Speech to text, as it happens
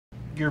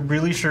You're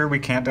really sure we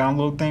can't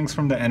download things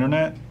from the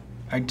internet?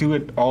 I do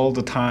it all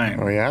the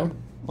time. Oh, yeah?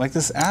 Like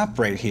this app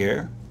right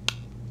here.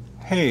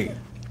 Hey.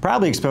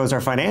 Probably expose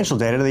our financial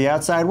data to the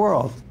outside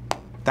world.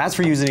 That's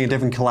for using a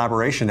different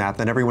collaboration app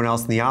than everyone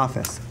else in the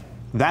office.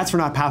 That's for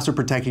not password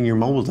protecting your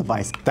mobile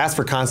device. That's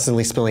for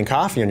constantly spilling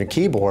coffee on your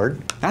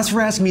keyboard. That's for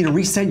asking me to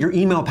reset your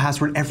email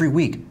password every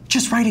week.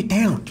 Just write it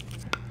down.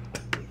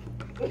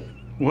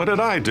 What did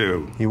I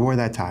do? You wore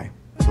that tie.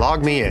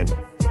 Log me in.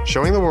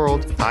 Showing the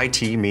world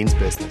IT means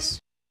business.